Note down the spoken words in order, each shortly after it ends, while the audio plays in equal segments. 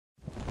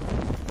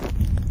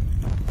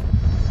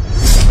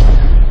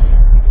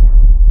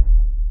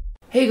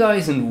Hey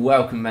guys, and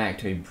welcome back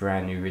to a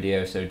brand new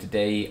video. So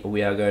today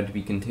we are going to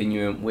be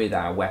continuing with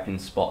our weapon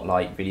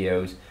spotlight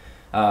videos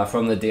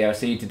from the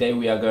DLC. Today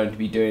we are going to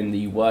be doing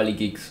the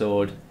Whirligig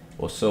sword,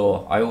 or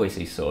saw. I always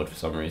say sword for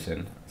some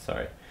reason,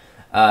 sorry.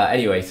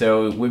 Anyway,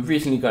 so we've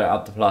recently got it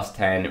up to plus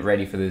 10,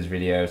 ready for this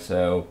video,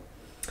 so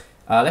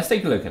let's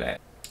take a look at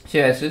it. So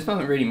yeah, so there's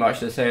nothing really much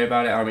to say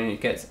about it. I mean, it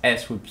gets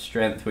S with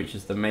strength, which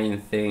is the main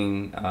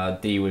thing,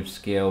 D with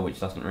skill, which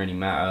doesn't really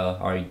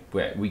matter.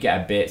 We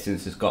get a bit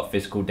since it's got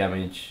physical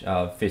damage,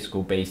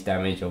 physical base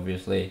damage,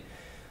 obviously,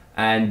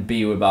 and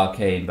B with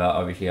arcane, but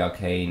obviously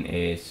arcane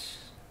is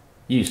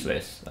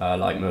useless,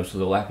 like most of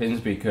the weapons,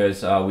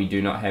 because we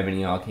do not have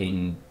any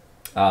arcane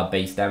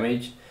base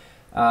damage.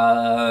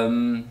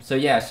 So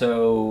yeah,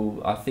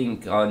 so I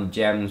think on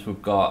gems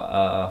we've got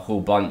a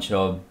whole bunch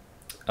of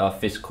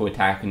physical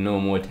attack and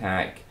normal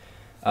attack,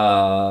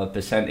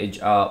 percentage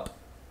up,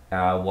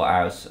 what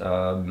else,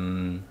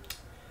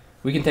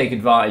 we can take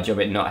advantage of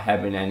it not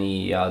having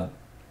any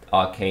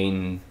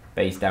arcane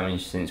base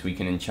damage, since we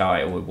can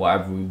enchant it with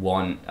whatever we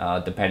want,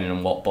 depending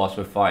on what boss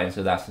we're fighting,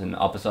 so that's an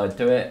upside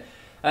to it.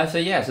 So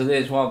yeah, so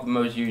this is one of the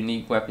most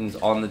unique weapons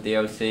on the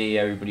DLC.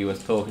 Everybody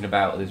was talking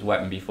about this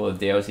weapon before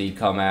the DLC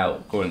come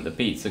out, calling it the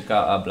pizza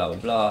cutter, blah blah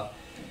blah.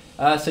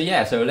 So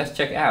yeah, so let's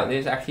check it out.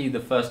 This is actually the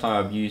first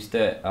time I've used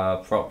it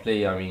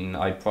properly. I mean,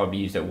 I probably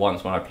used it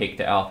once when I picked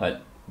it up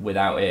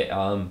without it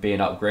being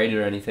upgraded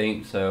or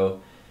anything.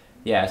 So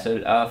yeah, so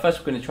first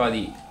we're going to try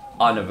the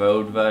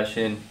unevolved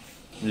version.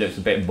 It looks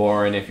a bit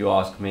boring if you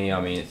ask me.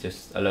 I mean, it's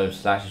just a load of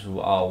slashes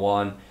with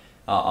R1.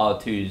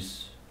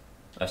 R2's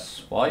a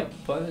swipe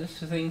by those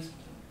things.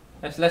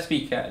 Let's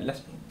be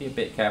a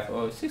bit careful.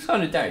 Oh,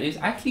 600 damage. It's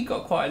actually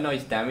got quite a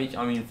nice damage.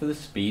 I mean, for the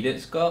speed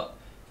it's got.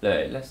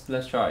 Look,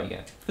 let's try it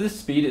again. For the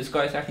speed it's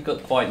actually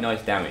got quite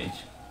nice damage.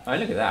 I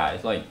mean, look at that.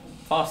 It's like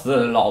faster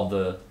than a lot of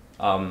the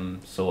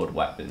sword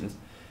weapons.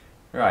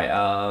 Right.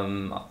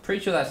 I'm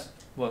pretty sure that's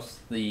what's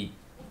the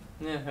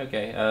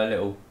okay. A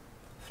little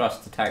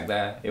thrust attack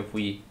there. If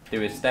we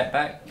do a step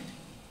back.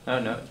 Oh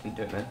no, it didn't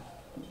do it, man.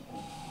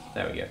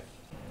 There we go.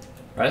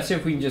 Right. Let's see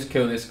if we can just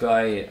kill this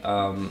guy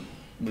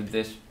with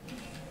this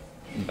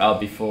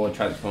before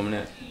transforming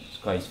it. This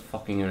guy's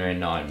fucking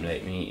annoying.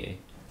 Let me eat you.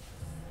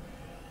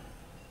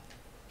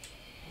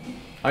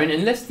 I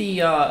mean, unless the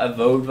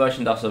evolved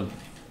version does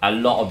a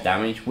lot of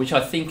damage, which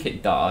I think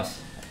it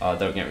does.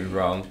 Don't get me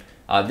wrong.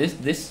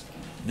 This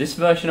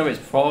version of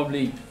it's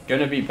probably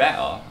gonna be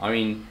better. I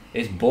mean,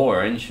 it's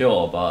boring,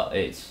 sure, but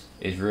it's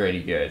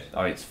really good.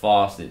 I mean, it's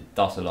fast. It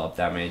does a lot of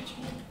damage.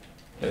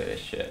 Look at this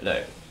shit.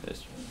 Look,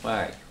 just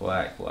whack,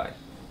 whack, whack.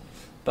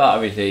 But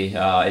obviously,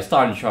 it's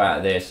time to try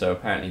out this. So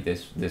apparently,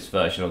 this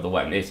version of the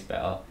weapon is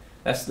better.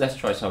 Let's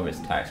try some of its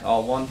attacks.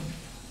 R1.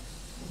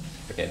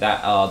 Okay, that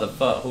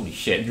holy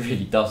shit, it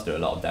really does do a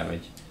lot of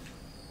damage.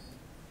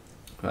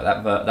 Right,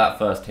 that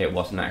first hit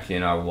wasn't actually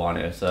an R1,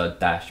 it was a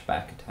dash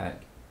back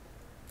attack,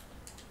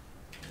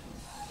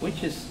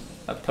 which is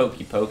a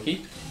pokey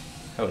pokey.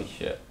 Holy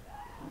shit!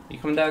 You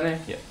coming down there?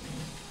 Yeah.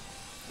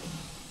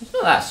 It's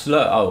not that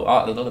slow.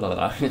 Oh,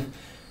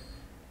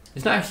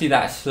 it's not actually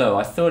that slow.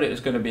 I thought it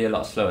was going to be a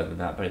lot slower than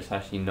that, but it's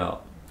actually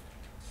not.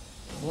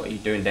 What are you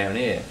doing down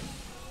here?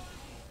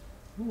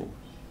 Ooh,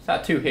 is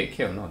that a 2-hit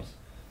kill? Nice.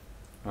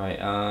 Right,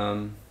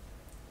 let's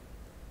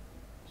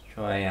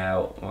try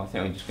out. Well, I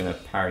think I'm just gonna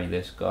parry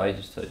this guy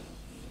just to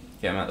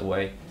get him out of the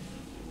way.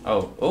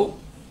 Oh,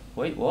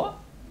 wait, what?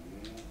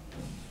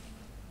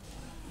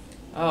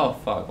 Oh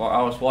fuck! Well,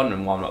 I was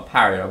wondering why I'm not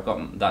parried. I've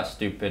got that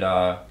stupid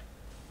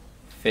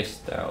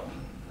fist out,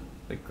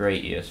 the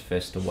Gratius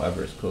fist or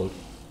whatever it's called.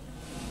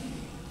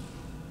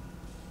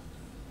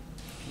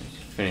 Let's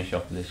finish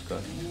off with this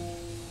guy.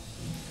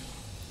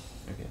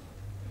 Okay.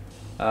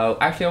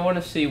 Actually, I want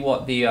to see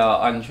what the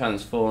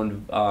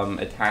untransformed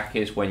attack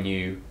is when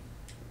you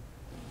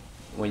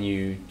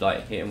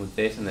like hit him with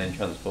this and then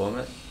transform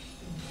it.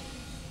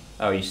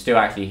 Oh, you still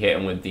actually hit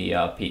him with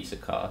the pizza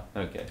cutter.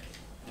 Okay,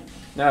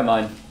 never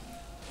mind.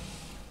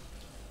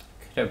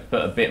 Could have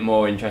put a bit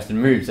more interesting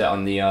moveset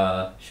on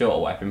the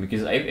shorter weapon,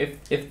 because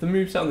if the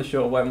moveset on the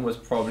shorter weapon was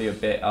probably a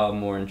bit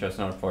more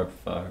interesting, I'd probably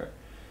prefer it.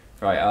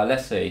 Right,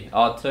 let's see.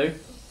 R2.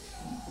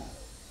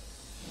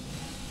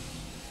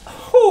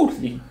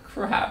 Holy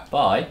crap,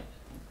 bye.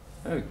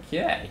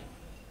 Okay.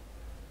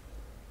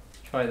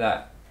 Try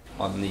that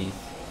on these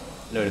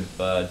load of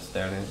birds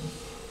down here.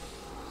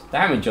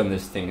 Damage on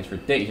this thing is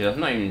ridiculous. I've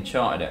not even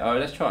charted it. Oh,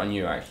 let's try it on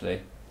you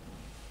actually.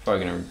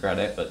 Probably gonna regret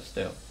it, but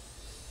still.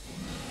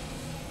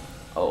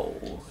 Oh.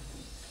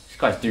 These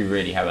guys do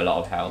really have a lot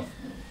of health.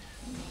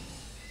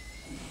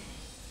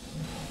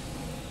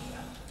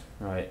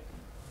 Right.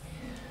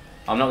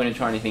 I'm not gonna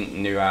try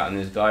anything new out on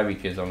this guy,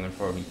 because I'm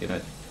probably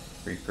gonna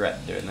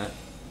regret doing that.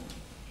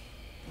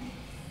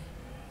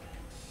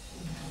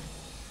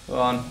 Go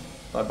on,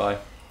 bye bye.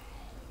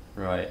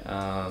 Right,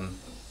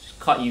 just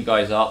cut you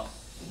guys up.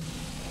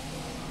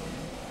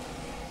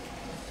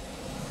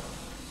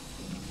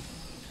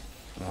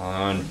 Come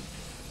on.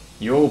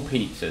 You're all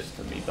pizzas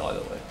to me, by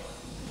the way.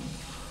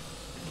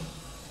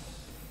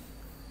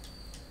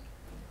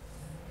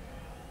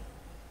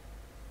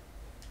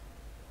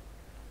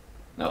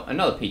 No,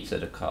 another pizza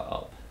to cut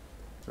up.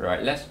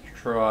 Right, let's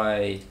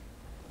try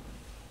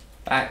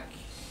back.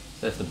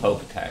 That's the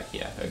poke attack,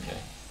 yeah, okay.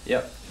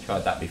 Yep,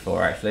 tried that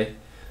before actually.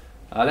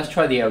 Let's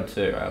try the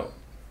L2 out.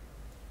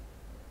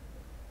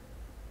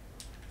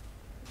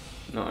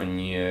 Not on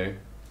you.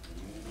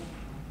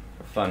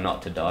 For fun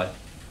not to die.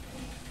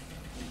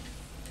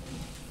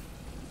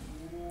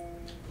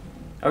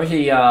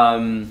 Obviously,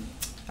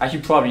 as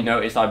you probably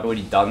noticed, I've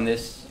already done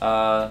this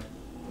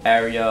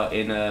area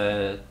in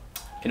a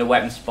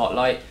weapon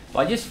spotlight, but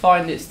I just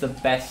find it's the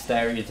best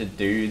area to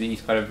do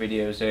these kind of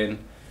videos in.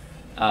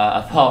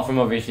 Apart from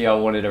obviously I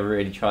wanted to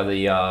really try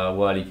the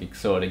Whirligig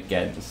sword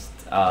against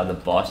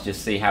the boss,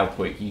 just see how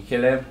quick you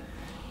kill him.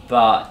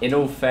 But in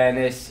all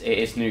fairness, it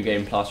is New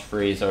Game Plus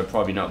 3, so we're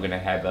probably not going to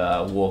have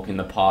a walk in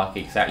the park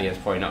exactly. It's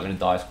probably not going to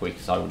die as quick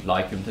as I would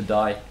like him to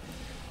die.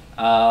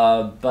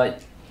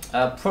 But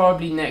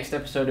probably next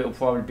episode it will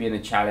probably be in the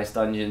Chalice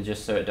dungeon,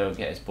 just so it don't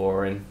get as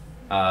boring,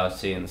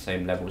 seeing the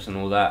same levels and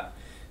all that.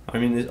 I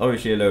mean, there's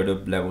obviously a load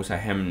of levels I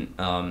haven't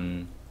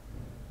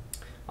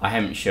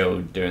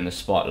showed during the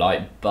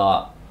spotlight,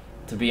 but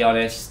to be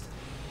honest,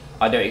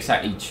 I don't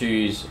exactly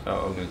choose.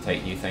 Oh, I'm going to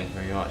take you, thank you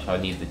very much. I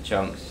need the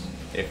chunks.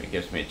 If it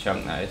gives me a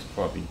chunk, that is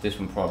probably. This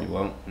one probably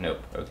won't.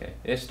 Nope. Okay,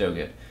 it's still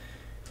good.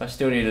 I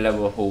still need a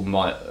level a whole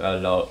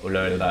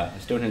load of that. I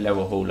still need to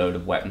level a whole load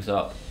of weapons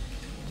up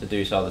to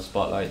do some other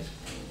spotlights.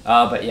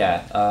 But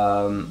yeah,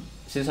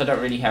 since I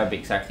don't really have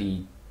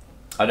exactly,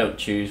 I don't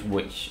choose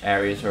which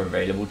areas are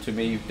available to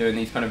me doing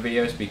these kind of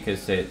videos,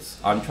 because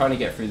I'm trying to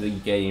get through the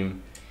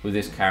game with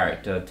this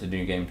character to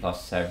New Game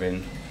Plus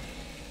 7.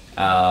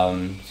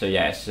 So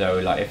yeah, so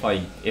like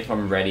if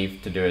I'm ready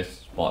to do a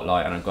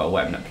spotlight and I've got a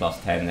weapon at plus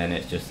 10, then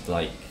it's just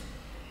like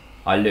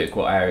I look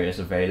what area is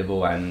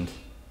available, and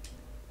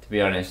to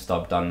be honest,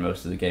 I've done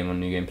most of the game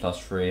on New Game Plus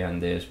 3,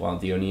 and there's one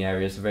of the only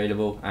areas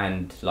available,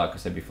 and like I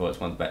said before, it's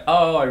one of the best.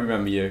 Oh, I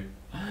remember you.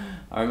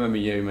 I remember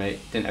you, mate.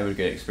 Didn't have a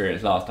good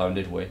experience last time,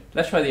 did we?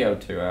 Let's try the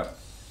L2 out.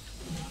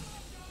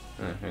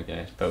 Oh, okay,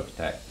 it's poke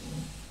attack.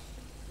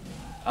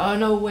 Oh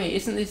no, wait,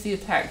 isn't this the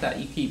attack that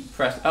you keep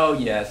pressing? Oh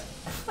yes.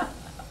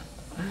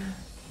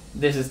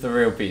 This is the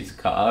real pizza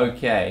cutter,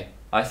 okay.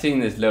 I've seen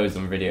this loads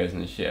on videos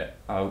and shit.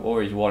 I've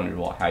always wondered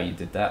how you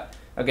did that.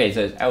 Okay,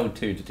 so it's L2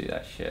 to do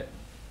that shit.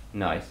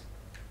 Nice.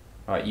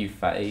 Right, you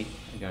fatty,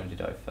 you're going to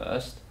die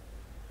first.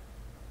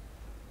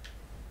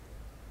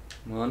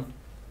 One.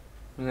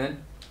 And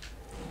then.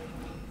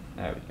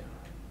 There we go.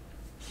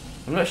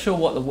 I'm not sure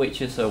what the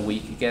witches are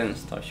weak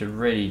against. I should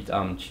really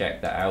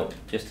check that out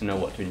just to know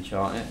what to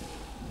enchant it.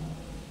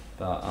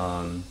 But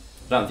I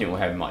don't think we'll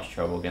have much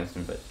trouble against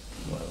them, but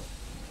well.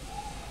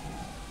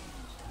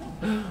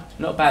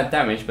 Not bad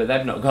damage, but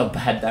they've not got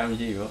bad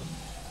damage either. I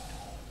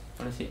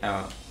want to see.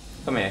 Oh,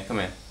 come here, come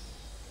here.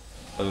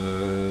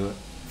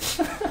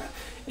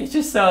 It's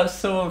just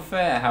so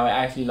unfair how it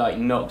actually like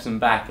knocks them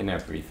back and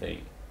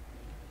everything.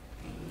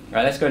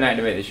 Right, let's go and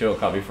activate the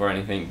shortcut before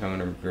anything. I'm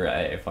gonna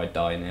regret it if I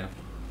die now.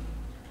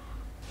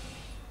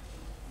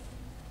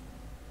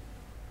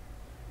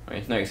 I mean,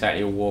 it's not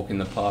exactly a walk in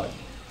the park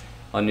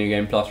on New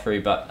Game Plus 3,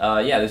 but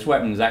yeah, this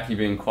weapon's actually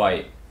been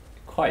quite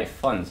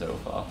fun so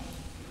far.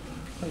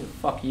 Who the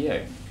fuck are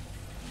you?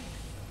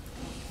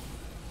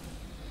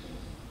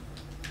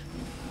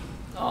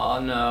 Oh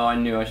no, I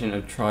knew I shouldn't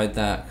have tried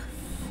that.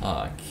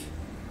 Fuck.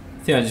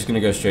 I think I'm just gonna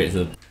go straight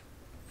to the...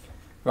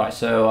 Right,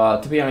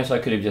 so to be honest, I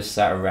could have just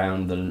sat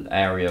around the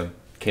area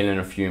killing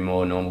a few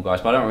more normal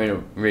guys, but I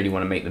don't really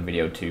want to make the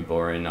video too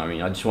boring. I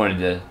mean, I just wanted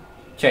to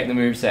check the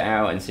moveset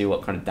out and see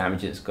what kind of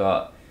damage it's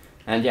got.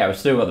 And yeah, we've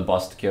still got the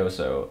boss to kill,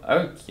 so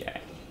okay.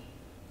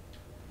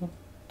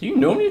 Do you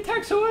normally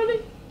attack so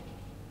early?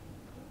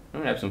 I'm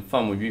gonna have some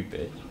fun with you,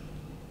 bitch.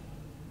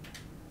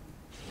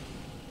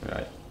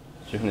 Right,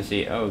 just gonna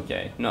see.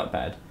 Okay, not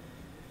bad.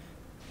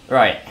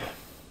 Right,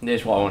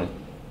 this is what I wanted.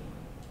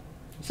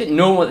 Is it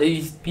normal that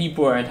these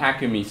people are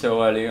attacking me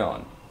so early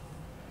on?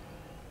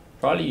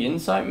 Probably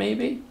insight,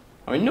 maybe?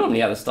 I mean,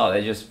 normally at the start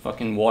they're just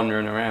fucking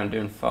wandering around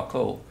doing fuck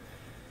all.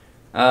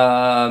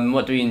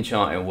 What do we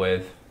enchant it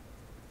with?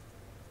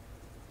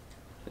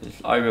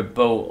 It's either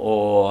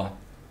bolt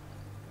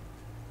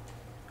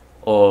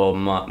or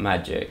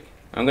magic.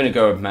 I'm gonna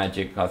go with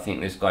magic. I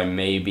think this guy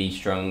may be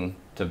strung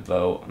to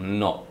bolt. I'm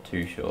not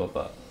too sure,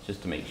 but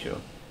just to make sure.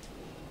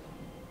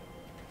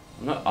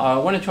 I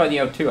want to try the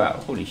L2 out.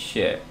 Holy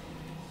shit.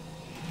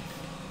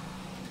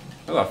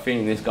 I've got a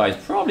feeling this guy's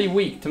probably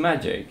weak to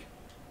magic.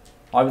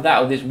 Either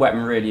that or this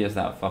weapon really is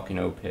that fucking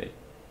OP.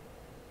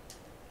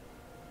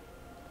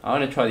 I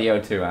want to try the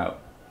L2 out.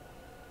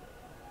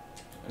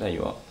 There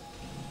you are.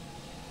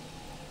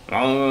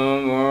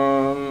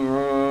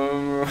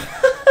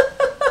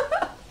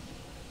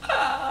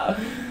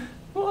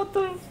 What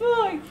the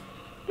fuck?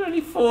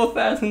 Only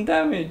 4,000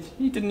 damage.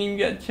 He didn't even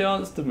get a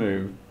chance to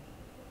move.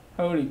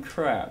 Holy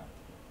crap.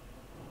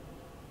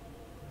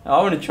 I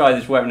want to try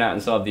this weapon out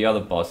inside the other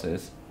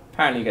bosses.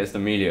 Apparently against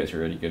Amelia it's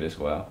really good as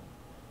well.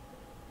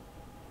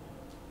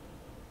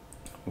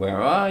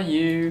 Where are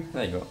you?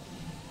 There you go.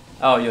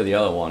 Oh, you're the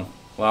other one.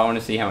 Well, I want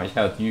to see how much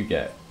health you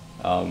get.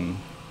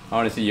 I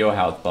want to see your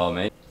health bar,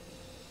 mate.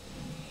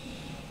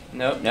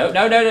 No, no,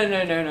 no, no, no,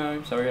 no, no, no.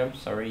 I'm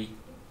sorry.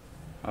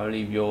 I'll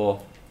leave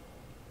your...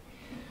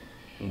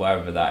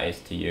 whatever that is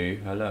to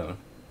you alone.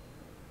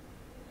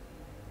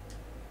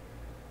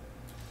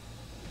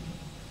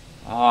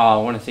 Ah, I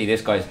want to see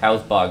this guy's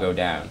health bar go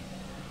down.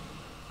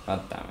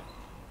 God damn it.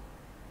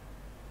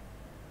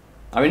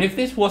 I mean, if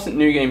this wasn't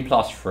New Game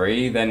Plus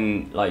 3,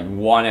 then like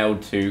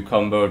 1L2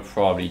 combo would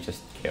probably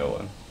just kill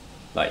him.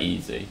 Like,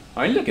 easy.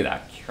 I mean, look at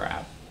that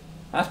crap.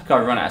 That's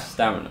because I run out of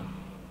stamina.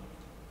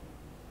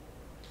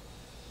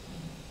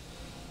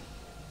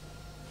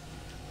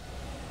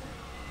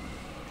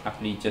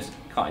 Happily just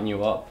cutting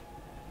you up.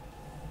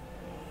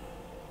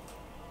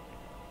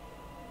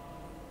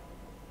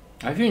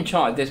 If you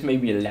enchanted this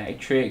maybe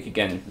electric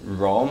against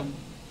Rom,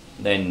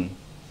 then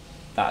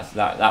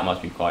that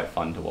must be quite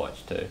fun to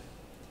watch too.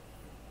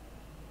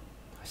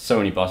 So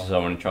many bosses I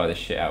want to try this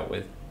shit out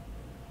with.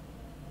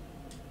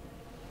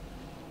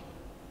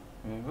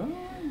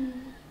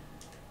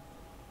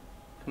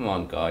 Come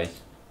on,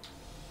 guys.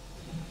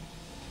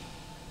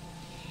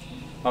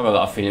 I've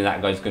got a feeling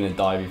that guy's going to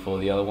die before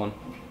the other one.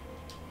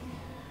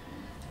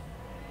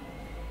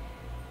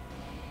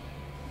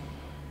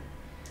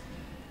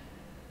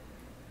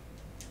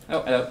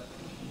 Oh, hello.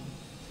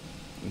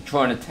 You're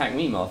trying to attack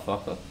me,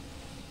 motherfucker.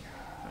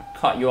 I'll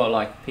cut you out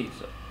like a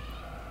pizza.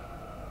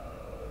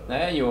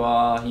 There you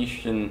are. You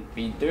shouldn't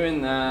be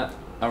doing that.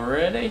 Oh,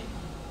 really?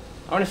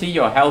 I want to see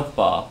your health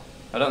bar.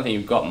 I don't think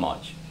you've got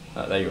much.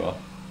 Oh, there you are.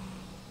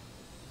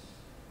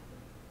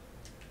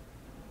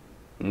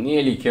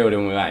 Nearly killed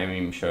him without him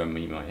even showing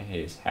me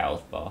his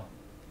health bar.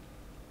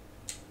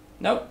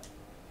 Nope.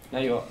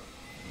 There you are.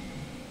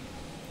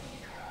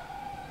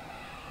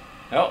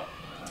 Oh.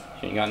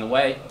 Shouldn't go in the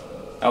way.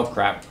 Oh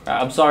crap.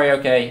 I'm sorry,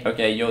 okay.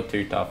 Okay, you're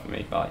too tough for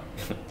me. Bye.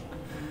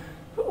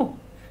 Ooh,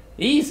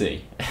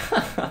 easy.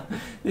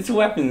 This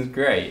weapon's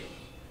great.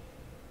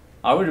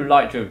 I would have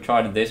liked to have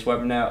tried this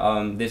weapon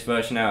out, this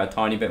version out a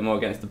tiny bit more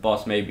against the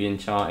boss, maybe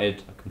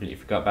enchanted. I completely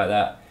forgot about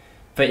that.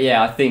 But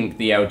yeah, I think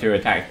the L2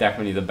 attack is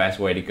definitely the best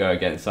way to go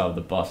against some of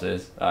the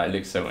bosses. It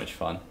looks so much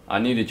fun. I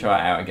need to try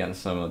it out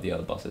against some of the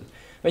other bosses.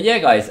 But yeah,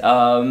 guys,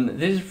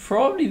 this is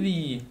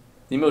probably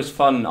the most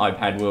fun I've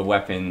had with a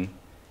weapon,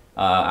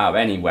 out of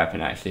any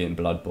weapon actually in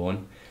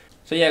Bloodborne.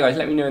 So yeah, guys,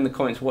 let me know in the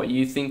comments what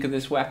you think of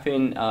this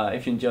weapon.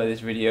 If you enjoyed this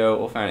video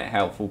or found it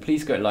helpful,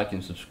 please go like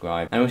and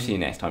subscribe. And we'll see you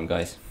next time,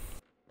 guys.